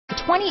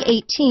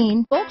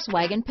2018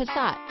 Volkswagen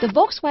Passat. The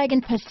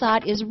Volkswagen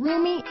Passat is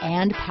roomy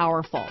and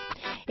powerful.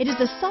 It is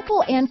a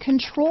supple and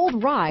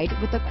controlled ride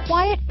with a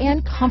quiet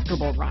and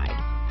comfortable ride.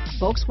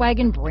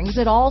 Volkswagen brings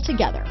it all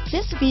together.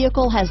 This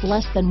vehicle has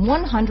less than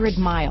 100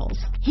 miles.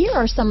 Here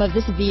are some of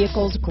this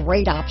vehicle's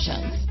great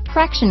options: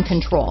 traction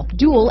control,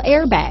 dual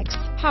airbags,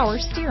 power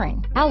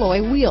steering,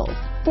 alloy wheels,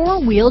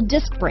 four-wheel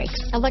disc brakes,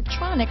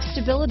 electronic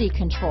stability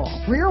control,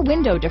 rear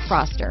window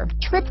defroster,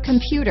 trip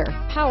computer,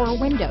 power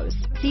windows,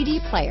 CD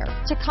player,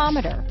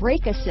 tachometer,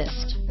 brake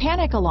assist,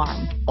 panic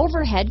alarm,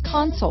 overhead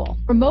console,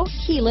 remote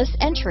keyless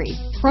entry,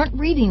 front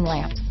reading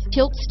lamps,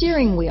 tilt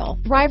steering wheel,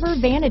 driver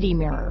vanity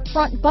mirror,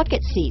 front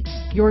bucket seats.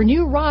 Your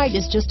new ride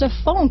is just a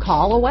phone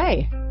call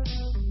away.